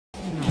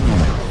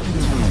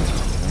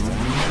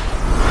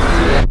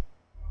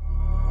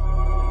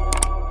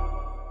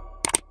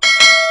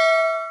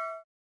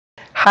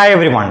Hi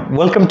everyone,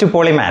 welcome to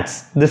Pwoli Maths.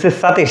 This is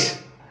Satish.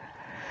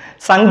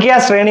 സംഖ്യാ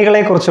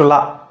ശ്രേണികളെക്കുറിച്ചുള്ള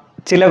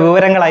ചില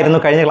വിവരങ്ങളായിരുന്നു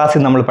കഴിഞ്ഞ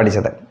ക്ലാസ്സിൽ നമ്മൾ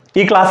പഠിച്ചത്.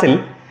 ഈ ക്ലാസ്സിൽ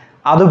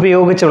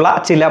അതുപയോഗിച്ചുള്ള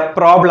ചില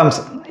പ്രോബ്ലംസ്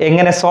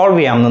എങ്ങനെ സോൾവ്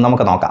ചെയ്യാമെന്ന്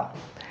നമുക്ക് നോക്കാം.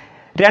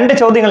 രണ്ട്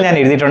ചോദ്യങ്ങൾ ഞാൻ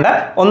എഴുതിയിട്ടുണ്ട്.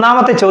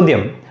 ഒന്നാമത്തെ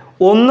ചോദ്യം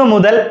 1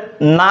 മുതൽ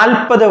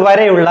 40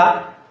 വരെയുള്ള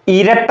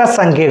ഇരട്ട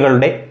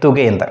സംഖ്യകളുടെ തുക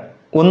എന്ത്?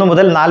 1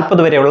 മുതൽ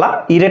 40 വരെയുള്ള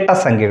ഇരട്ട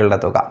സംഖ്യകളുടെ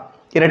തുക.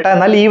 ഇരട്ട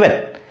എന്നാൽ even.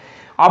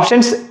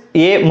 Options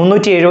A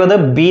 370,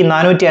 B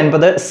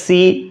 450, C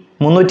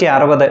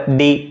 360,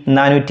 D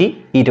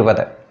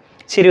 420.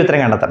 ശരി ഉത്തരം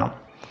കണ്ടെത്തണം.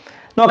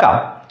 നോക്കാം.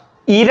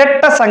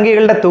 ഇരട്ട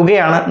സംഖ്യകളുടെ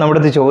തുകയാണ്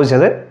നമ്മുടെ ഇത്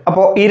ചോദിച്ചത്.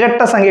 അപ്പോൾ ഇരട്ട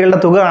സംഖ്യകളുടെ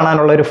തുക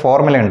കാണാനുള്ള ഒരു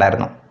ഫോർമുല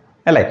ഉണ്ടായിരുന്നു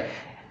അല്ലേ?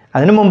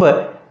 അതിനു മുമ്പ്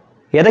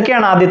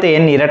ഏതൊക്കെയാണ് ആദ്യത്തെ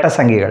n ഇരട്ട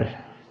സംഖ്യകൾ?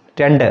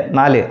 2,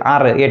 4,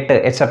 6, 8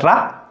 എക്സെട്ര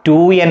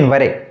 2n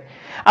വരെ.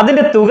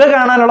 അതിൻ്റെ തുക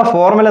കാണാനുള്ള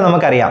ഫോർമുല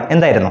നമുക്കറിയാം.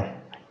 എന്തായിരുന്നു?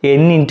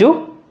 n into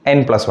n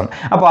plus 1.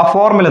 അപ്പോൾ ആ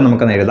ഫോർമുല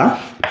നമുക്കൊന്ന് എഴുതാം.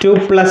 2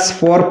 plus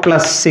 4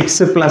 plus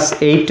 6 plus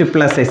 8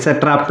 plus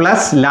etcetera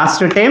plus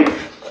last time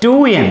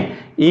 2n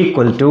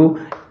equal to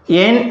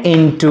n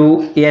into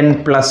n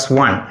plus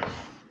 1.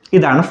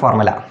 ഇതാണ്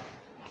ഫോർമുല.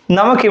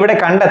 നമുക്കിവിടെ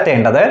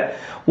കണ്ടെത്തേണ്ടത്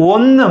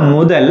 1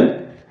 മുതൽ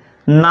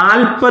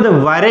 40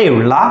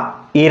 വരെയുള്ള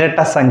ഇരട്ട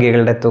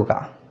സംഖ്യകളുടെ തുക.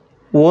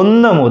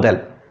 1 മുതൽ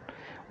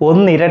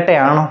 1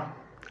 ഇരട്ടയാണോ?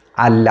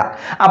 അല്ല.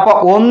 അപ്പോൾ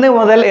 1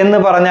 മുതൽ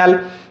എന്ന് പറഞ്ഞാൽ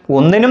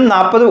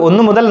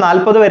 1 മുതൽ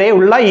 40 വരെ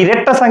ഉള്ള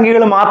ഇരട്ട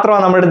സംഖ്യകൾ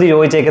മാത്രമാണ് നമ്മുടെ അടുത്ത്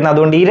ചോദിച്ചേക്കുന്നത്.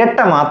 അതുകൊണ്ട് ഇരട്ട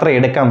മാത്രമേ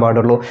എടുക്കാൻ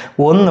പാടുള്ളൂ.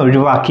 1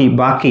 ഒഴിവാക്കി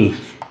ബാക്കി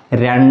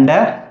 2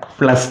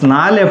 plus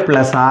 4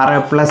 plus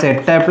 6 plus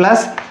 8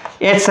 plus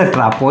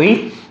etcetera പോയി.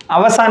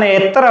 അവസാനം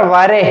എത്ര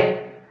വരെ?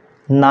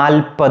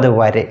 40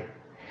 വരെ.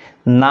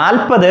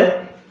 40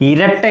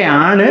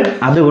 ഇരട്ടയാണ്,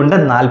 അതുകൊണ്ട്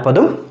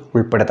 40ഉം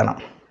ഉൾപ്പെടുത്തണം.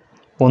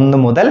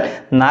 1 മുതൽ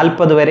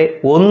 40 വരെ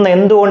 1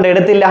 എന്തുകൊണ്ട്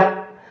എടുത്തില്ല?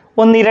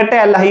 1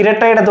 ഇരട്ടയല്ല,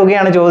 ഇരട്ടയുടെ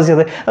തുകയാണ്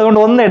ചോദിച്ചത്. അതുകൊണ്ട്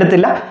 1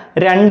 എടുത്തില്ല.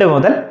 2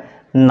 മുതൽ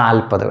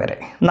 40 വരെ.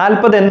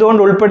 40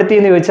 എന്തുകൊണ്ട്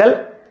ഉൾപ്പെടുത്തിയെന്ന് ചോദിച്ചാൽ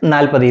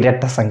 40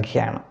 ഇരട്ട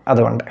സംഖ്യയാണ്.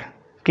 അതുകൊണ്ട്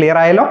ക്ലിയർ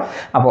ആയല്ലോ?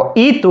 അപ്പോൾ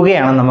ഈ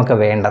തുകയാണ് നമുക്ക്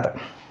വേണ്ടത്.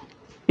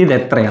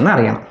 ഇതെത്രയെന്ന്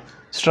അറിയണം.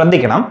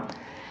 ശ്രദ്ധിക്കണം.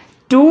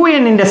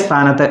 2n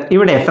സ്ഥാനത്ത്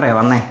ഇവിടെ എത്രയാണ്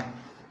വന്നേ?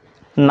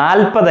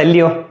 40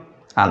 അല്ലയോ?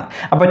 ആണ്.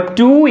 അപ്പോൾ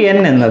 2n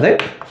എന്നത്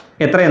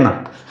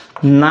എത്രയെന്നാണ്?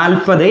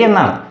 40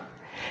 എന്നാണ്.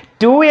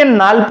 2n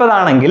 40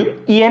 ആണെങ്കിൽ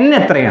n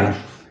എത്രയാണ്?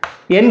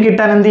 n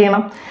കിട്ടാൻ എന്ത്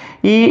ചെയ്യണം?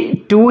 ഈ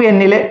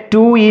 2nലെ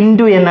 2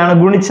 ഇൻറ്റു n ആണ്.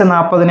 ഗുണിച്ച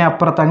 40നെ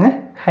അപ്പുറത്തങ്ങ്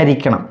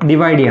ഹരിക്കണം,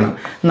 ഡിവൈഡ് ചെയ്യണം.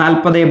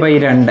 40/2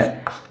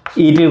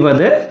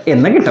 20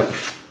 എന്ന് കിട്ടും.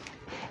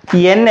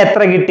 n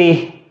എത്ര കിട്ടി?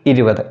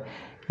 20.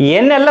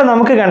 n അല്ല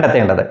നമുക്ക്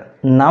കണ്ടെത്തേണ്ടത്.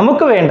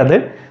 നമുക്ക് വേണ്ടത്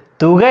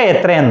തുക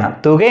എത്രയെന്നാണ്.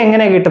 തുക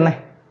എങ്ങനെയാണ് കിട്ടുന്നത്?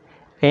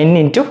 n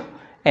into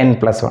n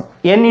plus 1.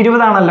 n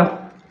 20 ആണല്ലോ.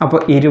 അപ്പോൾ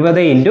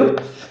 20 ഇൻറ്റു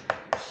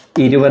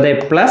 20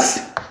 പ്ലസ്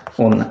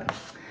 1.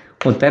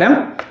 ഉത്തരം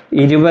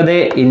 20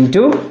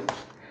 ഇൻറ്റു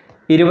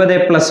 20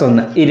 പ്ലസ്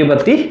 1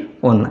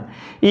 21.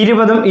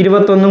 20ഉം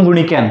 21ഉം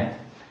ഗുണിക്കാൻ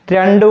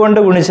 2 കൊണ്ട്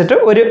ഗുണിച്ചിട്ട്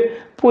ഒരു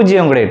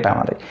 0 കൂടെ ഇട്ടാൽ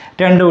മതി.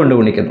 2 കൊണ്ട്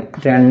ഗുണിക്കുന്നു.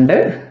 2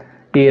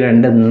 ഈ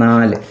 2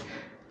 4.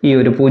 ഈ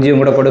ഒരു 0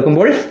 കൂടെ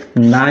കൊടുക്കുമ്പോൾ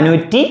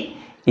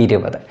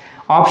 420.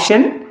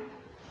 ഓപ്ഷൻ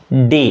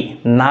ഡി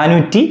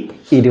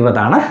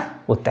 420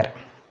 ഉത്തരം.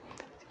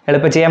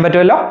 എളുപ്പം ചെയ്യാൻ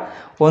പറ്റുമല്ലോ.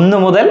 1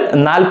 മുതൽ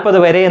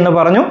 40 വരെ എന്ന്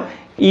പറഞ്ഞു.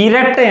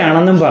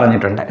 ഇരട്ടയാണെന്നും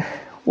പറഞ്ഞിട്ടുണ്ട്.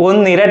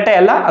 1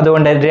 ഇരട്ടയല്ല,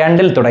 അതുകൊണ്ട്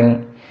 2ൽ തുടങ്ങി.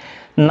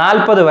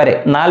 40 വരെ.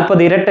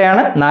 40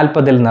 ഇരട്ടയാണ്,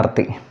 40ൽ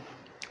നിർത്തി.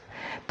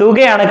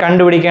 തുകയാണ്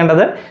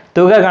കണ്ടുപിടിക്കേണ്ടത്.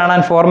 തുക കാണാൻ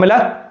formula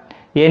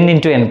n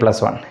into n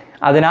plus 1.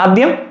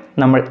 അതിനാദ്യം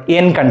നമ്മൾ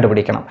n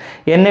കണ്ടുപിടിക്കണം.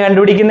 n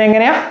കണ്ടുപിടിക്കുന്നത്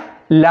എങ്ങനെയാണ്?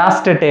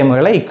 ലാസ്റ്റ്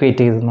ടേമുകളെ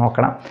ഇക്വേറ്റ് ചെയ്ത്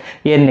നോക്കണം.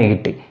 n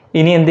കിട്ടി.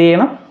 ഇനി എന്ത്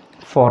ചെയ്യണം?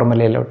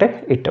 ഫോർമുലയിലോട്ട്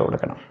ഇട്ട്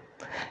കൊടുക്കണം.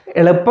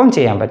 എളുപ്പം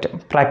ചെയ്യാൻ പറ്റും.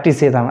 പ്രാക്ടീസ്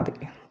ചെയ്താൽ മതി.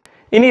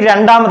 ഇനി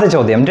രണ്ടാമത്തെ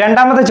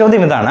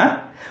ചോദ്യം ഇതാണ്.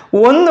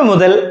 1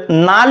 മുതൽ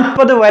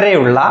 40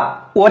 വരെയുള്ള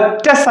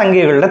ഒറ്റ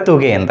സംഖ്യകളുടെ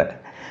തുക എന്ത്?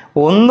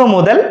 1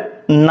 മുതൽ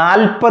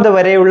 40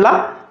 വരെയുള്ള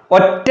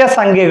ഒറ്റ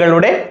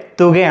സംഖ്യകളുടെ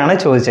തുകയാണ്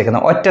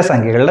ചോദിച്ചേക്കുന്നത്. ഒറ്റ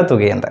സംഖ്യകളുടെ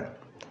തുക എന്ത്?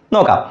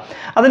 നോക്കാം.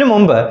 അതിനു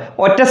മുമ്പ്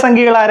ഒറ്റ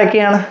സംഖ്യകൾ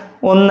ആരൊക്കെയാണ്?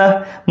 1,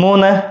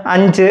 3,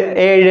 5,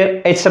 7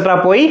 എക്സെട്ര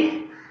പോയി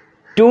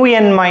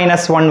 2n -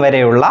 1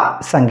 വരെയുള്ള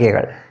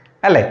സംഖ്യകൾ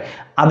അല്ലേ?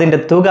 അതിൻ്റെ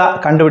തുക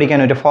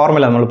കണ്ടുപിടിക്കാൻ ഒരു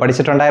ഫോർമുല നമ്മൾ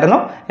പഠിച്ചിട്ടുണ്ടായിരുന്നു.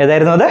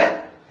 ഏതായിരുന്നു അത്?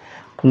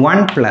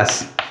 1 plus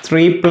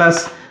 3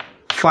 plus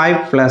 5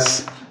 plus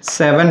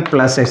 7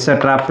 plus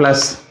etcetera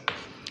plus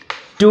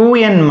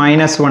 2n -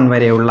 1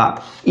 വരെയുള്ള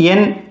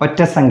n ഒറ്റ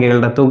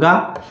സംഖ്യകളുടെ തുക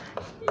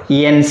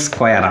n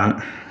സ്ക്വയർ ആണ്.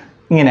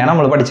 ഇങ്ങനെയാണ്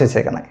നമ്മൾ പഠിച്ചു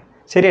വച്ചേക്കുന്നത്.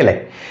 ശരിയല്ലേ?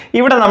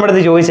 ഇവിടെ നമ്മുടെ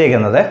ഇത്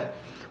ചോദിച്ചേക്കുന്നത്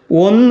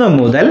 1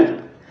 മുതൽ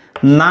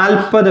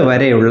 40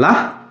 വരെയുള്ള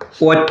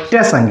ഒറ്റ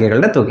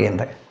സംഖ്യകളുടെ തുക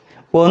എന്ത്?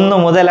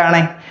 1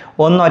 മുതലാണേ.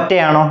 1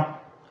 ഒറ്റയാണോ?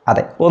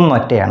 അതെ, 1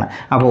 ഒറ്റയാണ്.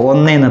 അപ്പോൾ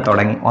 1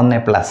 തുടങ്ങി. 1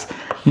 plus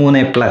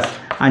 3 plus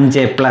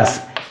 5 plus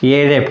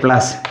 7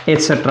 plus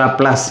etcetera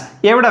plus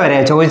എവിടെ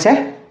വരെയാണ് ചോദിച്ചേ?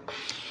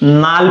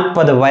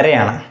 40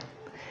 വരെയാണ്.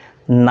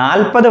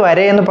 40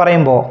 വരെ എന്ന്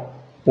പറയുമ്പോൾ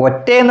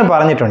ഒറ്റയെന്ന്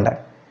പറഞ്ഞിട്ടുണ്ട്.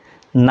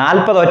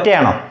 40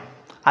 ഒറ്റയാണോ?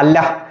 അല്ല.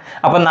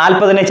 അപ്പോൾ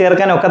 40നെ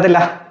ചേർക്കാൻ ഒക്കത്തില്ല.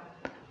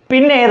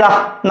 പിന്നെ ഏതാ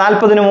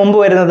 40-ന് മുമ്പ്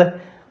വരുന്നത്?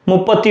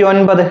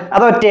 39.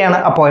 അതൊറ്റയാണ്.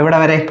 അപ്പോൾ ഇവിടെ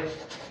വരെ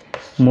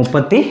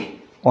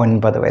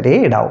 39 വരെ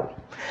ഇടാവും.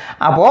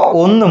 അപ്പോൾ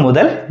 1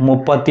 മുതൽ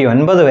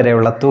 39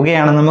 വരെയുള്ള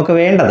തുകയാണ് നമുക്ക്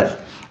വേണ്ടത്.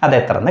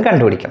 അതെത്രയെന്ന്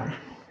കണ്ടുപിടിക്കണം.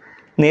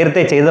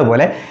 നേരത്തെ ചെയ്ത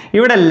പോലെ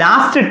ഇവിടെ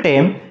ലാസ്റ്റ്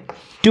ടേം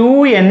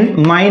 2n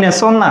 -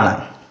 1 ആണ്.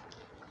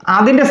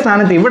 അതിൻ്റെ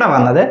സ്ഥാനത്ത് ഇവിടെ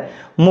വന്നത്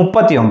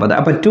 39.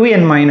 അപ്പോൾ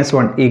 2n - 1 =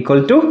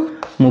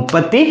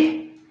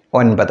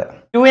 39.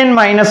 2n -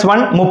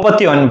 1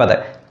 39.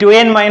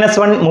 2n -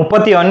 1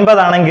 39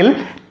 ആണെങ്കിൽ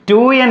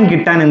 2n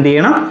കിട്ടാൻ എന്ത്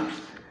ചെയ്യണം?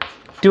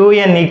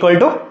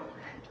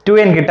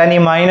 2n കിട്ടാൻ ഈ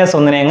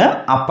 -1 അങ്ങ്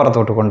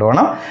അപ്പുറത്തോട്ട്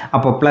കൊണ്ടുപോകണം.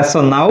 അപ്പോൾ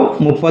 +1 ആവും.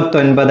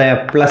 39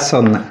 +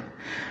 1,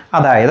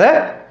 അതായത്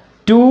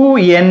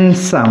 2n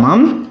 =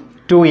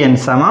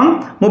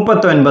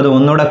 39.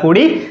 ഒന്നുകൂടെ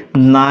കൂടി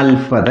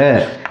 40.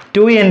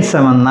 2n =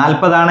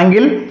 40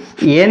 ആണെങ്കിൽ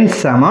n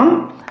 =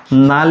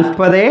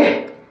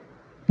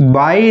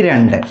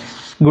 40/2.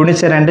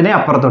 ഗുണിച്ച 2നെ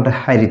അപ്പുറത്തോട്ട്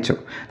ഹരിച്ചു.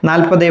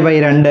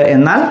 40/2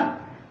 എന്നാൽ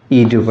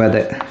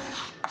 20.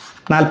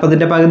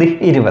 40ന്റെ പകുതി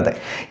 20.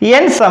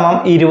 n =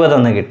 20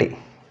 എന്ന് കിട്ടി.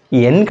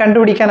 n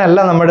കണ്ടുപിടിക്കാനല്ല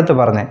നമ്മുടെ അടുത്ത്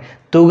പറഞ്ഞത്,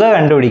 തുക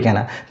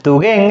കണ്ടുപിടിക്കാനാണ്.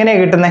 തുക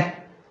എങ്ങനെയാണ് കിട്ടുന്നത്?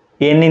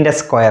 n-ന്റെ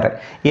സ്ക്വയർ.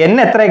 n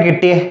എത്ര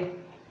കിട്ടിയേ?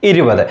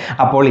 20.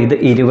 അപ്പോൾ ഇത്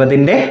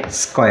 20ന്റെ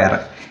സ്ക്വയർ.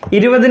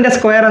 20ന്റെ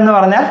സ്ക്വയർ എന്ന്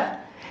പറഞ്ഞാൽ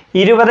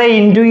 20 ×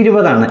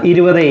 20 ആണ്.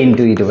 20 ×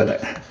 20.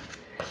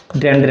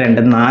 2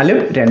 2 4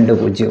 2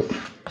 0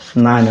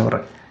 400.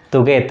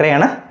 തുക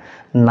എത്രയാണ്?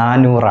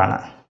 400 ആണ്.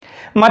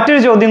 മറ്റൊരു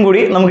ചോദ്യം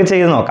കൂടി നമുക്ക്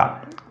ചെയ്ത് നോക്കാം.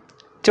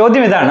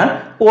 ചോദ്യം ഇതാണ്: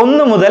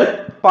 1 മുതൽ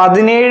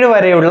 17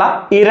 വരെയുള്ള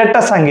ഇരട്ട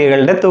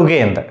സംഖ്യകളുടെ തുക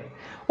എന്ത്?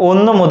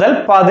 1 മുതൽ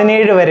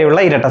 17 വരെയുള്ള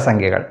ഇരട്ട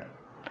സംഖ്യകൾ.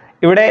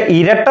 ഇവിടെ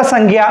ഇരട്ട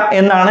സംഖ്യ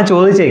എന്നാണ്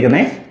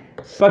ചോദിച്ചേക്കുന്നത്.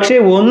 പക്ഷേ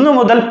 1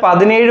 മുതൽ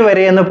 17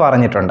 വരെ എന്ന്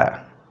പറഞ്ഞിട്ടുണ്ട്.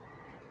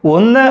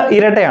 1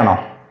 ഇരട്ടയാണോ?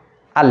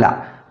 അല്ല,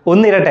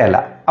 1 ഇരട്ടയല്ല.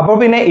 അപ്പോൾ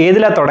പിന്നെ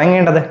ഏതിലാണ്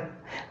തുടങ്ങേണ്ടത്?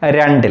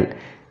 2-ൽ.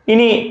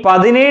 ഇനി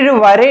 17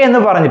 വരെ എന്ന്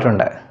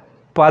പറഞ്ഞിട്ടുണ്ട്.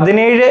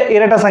 17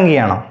 ഇരട്ട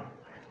സംഖ്യയാണോ?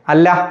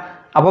 അല്ല.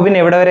 അപ്പോൾ പിന്നെ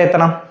എവിടെ വരെ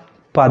എത്തണം?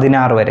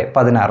 16 വരെ.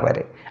 16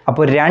 വരെ.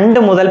 അപ്പോൾ 2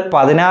 മുതൽ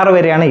 16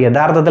 വരെയാണ്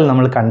യഥാർത്ഥത്തിൽ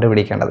നമ്മൾ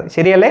കണ്ടുപിടിക്കേണ്ടത്.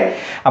 ശരിയല്ലേ?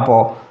 അപ്പോൾ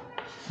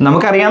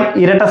നമുക്കറിയാം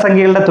ഇരട്ട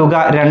സംഖ്യകളുടെ തുക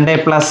 2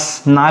 +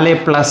 4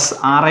 +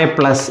 6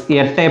 +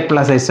 8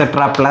 + etc.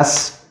 +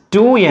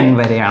 2n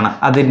വരെയാണ്.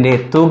 അതിൻ്റെ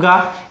തുക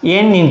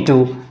n ×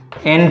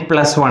 n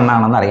 + 1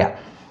 ആണെന്നറിയാം.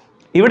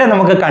 ഇവിടെ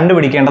നമുക്ക്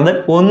കണ്ടുപിടിക്കേണ്ടത്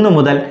 1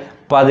 മുതൽ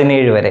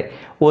 17 വരെ.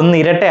 1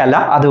 ഇരട്ടയല്ല,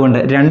 അതുകൊണ്ട്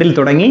 2-ൽ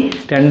തുടങ്ങി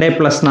 2 +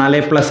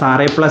 4 +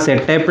 6 +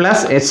 8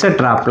 etc.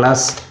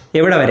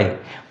 എവിടെ വരെ?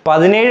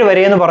 17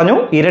 വരെ എന്ന് പറഞ്ഞു.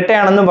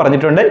 ഇരട്ടയാണെന്നും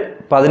പറഞ്ഞിട്ടുണ്ട്.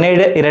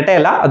 17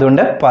 ഇരട്ടയല്ല,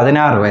 അതുകൊണ്ട്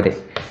 16 വരെ.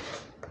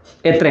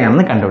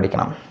 എത്രയാണെന്ന്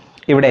കണ്ടുപിടിക്കണം.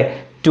 ഇവിടെ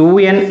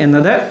 2n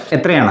എന്നത്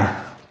എത്രയാണ്?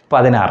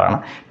 16 ആണ്.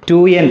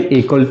 2n =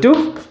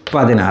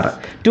 16.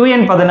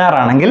 2n 16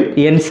 ആണെങ്കിൽ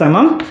n =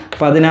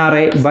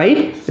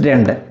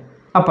 16/2.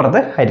 അപ്പുറത്ത്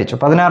ഹരിച്ചു.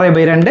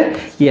 16/2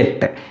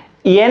 8.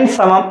 n =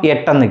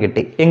 8 എന്ന്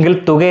കിട്ടി. എങ്കിൽ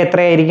തുക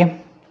എത്രയായിരിക്കും?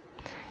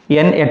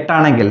 n 8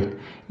 ആണെങ്കിൽ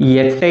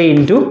 8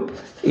 ×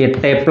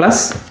 8 +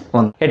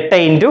 1. 8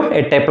 ×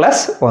 8 +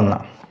 1.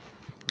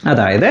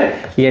 അതായത്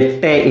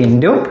 8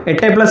 ×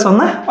 8 +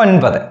 1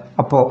 9.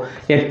 അപ്പോൾ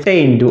 8 ×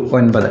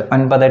 9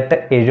 9 8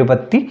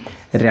 72.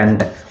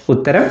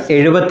 ഉത്തരം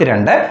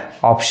 72.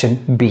 ഓപ്ഷൻ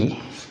ബി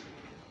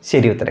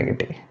ശരി ഉത്തരം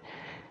കിട്ടി.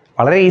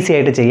 വളരെ ഈസി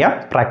ആയിട്ട് ചെയ്യാം.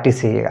 പ്രാക്ടീസ്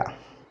ചെയ്യുക.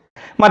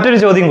 മറ്റൊരു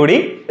ചോദ്യം കൂടി.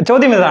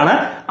 ചോദ്യം ഇതാണ്: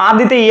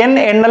 ആദ്യത്തെ n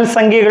എണ്ണൽ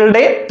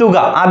സംഖ്യകളുടെ തുക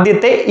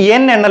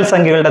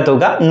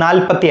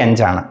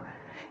 45 ആണ്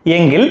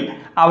എങ്കിൽ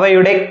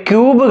അവയുടെ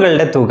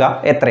ക്യൂബുകളുടെ തുക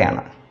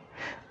എത്രയാണ്?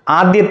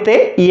 ആദ്യത്തെ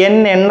n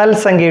എണ്ണൽ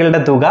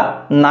സംഖ്യകളുടെ തുക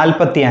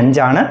 45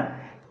 ആണ്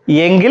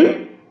എങ്കിൽ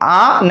ആ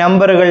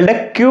നമ്പറുകളുടെ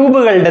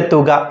ക്യൂബുകളുടെ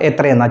തുക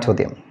എത്രയെന്നാ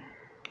ചോദ്യം.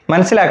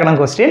 മനസ്സിലാക്കണം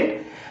ക്വസ്റ്റ്യൻ.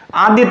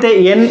 ആദ്യത്തെ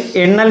n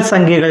എണ്ണൽ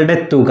സംഖ്യകളുടെ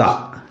തുക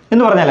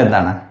എന്ന് പറഞ്ഞാൽ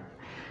എന്താണ്?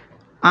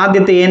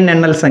 ആദ്യത്തെ n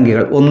എണ്ണൽ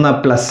സംഖ്യകൾ 1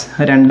 +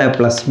 2 +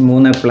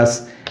 3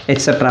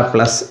 etc.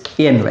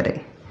 n വരെ.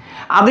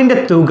 അതിൻ്റെ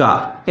തുക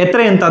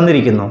എത്രയെന്ന്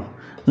തന്നിരിക്കുന്നു?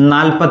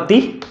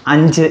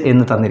 45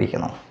 എന്ന്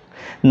തന്നിരിക്കുന്നു.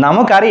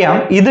 നമുക്കറിയാം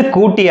ഇത്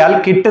കൂട്ടിയാൽ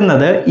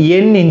കിട്ടുന്നത്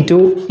n ×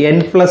 n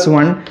 +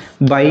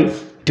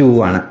 1/2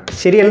 ആണ്.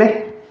 ശരിയല്ലേ?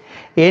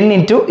 n ×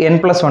 n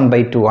 +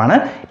 1/2 ആണ്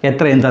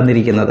എത്രയെന്ന്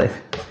തന്നിരിക്കുന്നത്?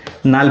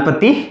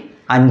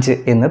 45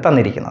 എന്ന്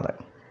തന്നിരിക്കുന്നത്.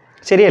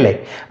 ശരിയല്ലേ?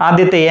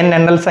 ആദ്യത്തെ n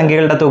എണ്ണൽ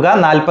സംഖ്യകളുടെ തുക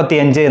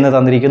 45 എന്ന്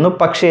തന്നിരിക്കുന്നു.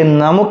 പക്ഷേ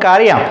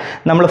നമുക്കറിയാം,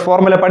 നമ്മൾ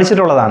ഫോർമുല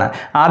പഠിച്ചിട്ടുള്ളതാണ്,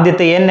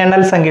 ആദ്യത്തെ n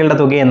എണ്ണൽ സംഖ്യകളുടെ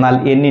തുക എന്നാൽ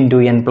n ×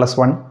 n +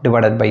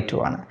 1/2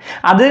 ആണ്.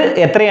 അത്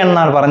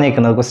എത്രയാണെന്നാണ്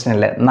പറഞ്ഞേക്കുന്നത്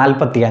ക്വസ്റ്റ്യനിൽ?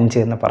 45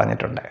 എന്ന്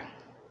പറഞ്ഞിട്ടുണ്ട്.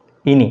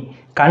 ഇനി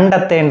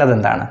കണ്ടെത്തേണ്ടത്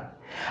എന്താണ്?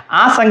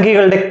 ആ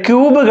സംഖ്യകളുടെ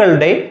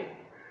ക്യൂബുകളുടെ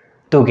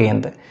തുക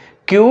എന്ത്?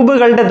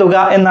 ക്യൂബുകളുടെ തുക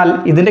എന്നാൽ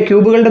ഇതിൻ്റെ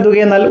ക്യൂബുകളുടെ തുക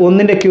എന്നാൽ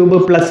 1-ന്റെ cube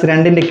 +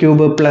 2-ന്റെ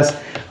cube +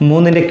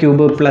 3-ന്റെ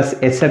cube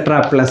etc.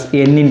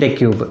 n-ന്റെ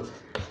cube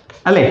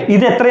അല്ലേ?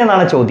 ഇത്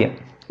എത്രയെന്നാണ് ചോദ്യം.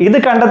 ഇത്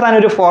കണ്ടെത്താൻ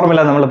ഒരു ഫോർമുല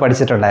നമ്മൾ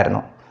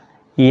പഠിച്ചിട്ടുണ്ടായിരുന്നു.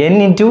 n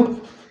 ×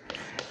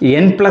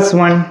 n +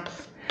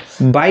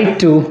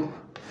 1/2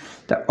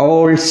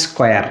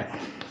 2.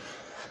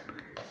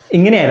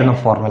 ഇങ്ങനെയായിരുന്നു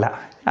ഫോർമുല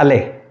അല്ലേ?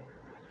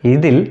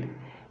 ഇതിൽ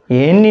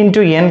n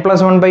ഇൻറ്റു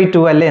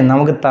n+1/2 അല്ലേ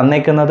നമുക്ക്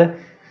തന്നേക്കുന്നത്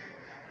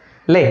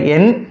അല്ലേ?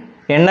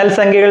 എണ്ണൽ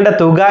സംഖ്യകളുടെ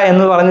തുക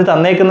എന്ന് പറഞ്ഞ്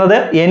തന്നേക്കുന്നത്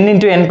n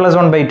ഇൻറ്റു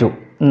n+1/2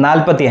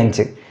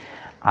 45.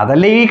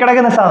 അതല്ലേ ഈ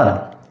കിടക്കുന്ന സാധനം.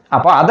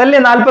 അപ്പോൾ അതല്ലേ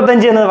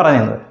 45 എന്ന്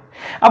പറയുന്നത്.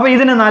 അപ്പോൾ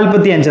ഇതിന്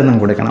 45 എന്നും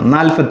കൊടുക്കണം.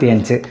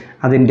 45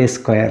 അതിൻ്റെ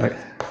സ്ക്വയർ,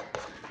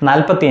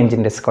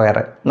 45ൻ്റെ സ്ക്വയർ,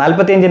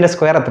 45ൻ്റെ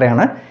സ്ക്വയർ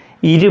എത്രയാണ്?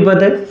 20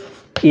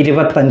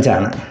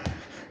 25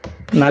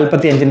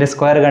 45ൻ്റെ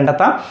സ്ക്വയർ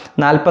കണ്ടെത്താം.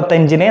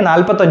 45നെ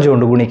 45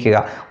 കൊണ്ട് ഗുണിക്കുക.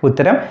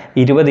 ഉത്തരം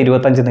 20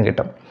 25 എന്ന്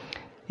കിട്ടും.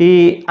 ഈ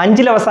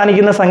 5-ൽ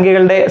അവസാനിക്കുന്ന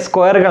സംഖ്യകളുടെ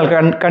സ്ക്വയറുകൾ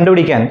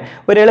കണ്ടുപിടിക്കാൻ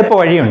ഒരു എളുപ്പ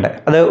വഴിയുണ്ട്.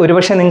 അത്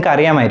ഒരുപക്ഷെ നിങ്ങൾക്ക്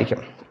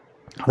അറിയാമായിരിക്കും.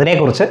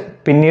 അതിനെക്കുറിച്ച്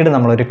പിന്നീട്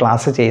നമ്മളൊരു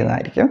ക്ലാസ്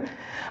ചെയ്യുന്നതായിരിക്കും.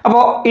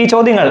 അപ്പോൾ ഈ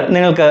ചോദ്യങ്ങൾ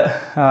നിങ്ങൾക്ക്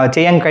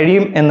ചെയ്യാൻ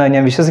കഴിയും എന്ന്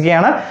ഞാൻ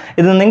വിശ്വസിക്കുകയാണ്.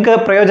 ഇത് നിങ്ങൾക്ക്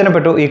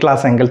പ്രയോജനപ്പെട്ടു ഈ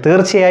ക്ലാസ് എങ്കിൽ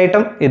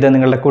തീർച്ചയായിട്ടും ഇത്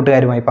നിങ്ങളുടെ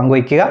കൂട്ടുകാരുമായി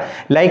പങ്കുവയ്ക്കുക,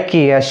 ലൈക്ക്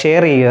ചെയ്യുക,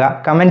 ഷെയർ ചെയ്യുക,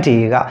 കമൻറ്റ്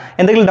ചെയ്യുക.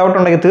 എന്തെങ്കിലും ഡൗട്ട്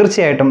ഉണ്ടെങ്കിൽ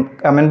തീർച്ചയായിട്ടും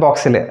കമൻറ്റ്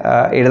ബോക്സിൽ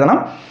എഴുതണം.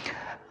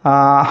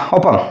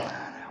 ഒപ്പം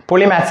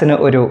പോളി മാത്സിന്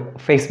ഒരു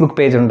ഫേസ്ബുക്ക്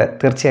പേജുണ്ട്,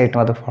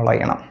 തീർച്ചയായിട്ടും അത് ഫോളോ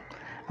ചെയ്യണം.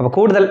 അപ്പോൾ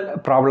കൂടുതൽ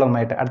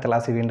പ്രോബ്ലമായിട്ട് അടുത്ത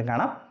ക്ലാസ്സിൽ വീണ്ടും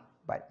കാണാം.